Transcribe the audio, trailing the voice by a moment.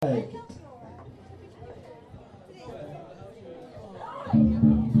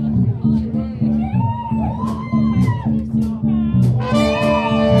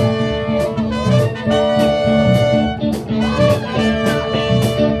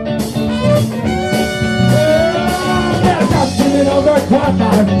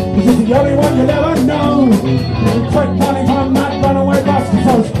that life, cause it's the only one you'll ever know. Quick running from that runaway bus, cause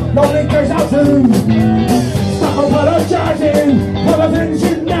those lonely days are soon. Stuck up with a charging for the things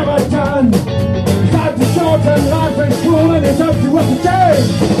you've never done. Time to shorten life in school and it's up to us to change.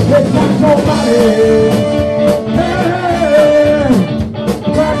 It's not your money. Hey,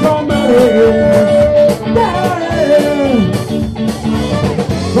 crack your money.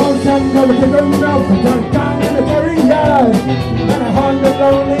 Never take a milk and turn down in the dairy yard. And 100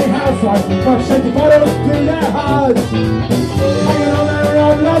 lonely housewives got shaky photos to their hearts. Hanging on their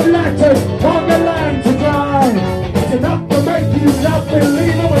own love letters on the land to dry. It's enough to make you not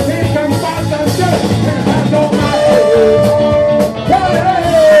believe it.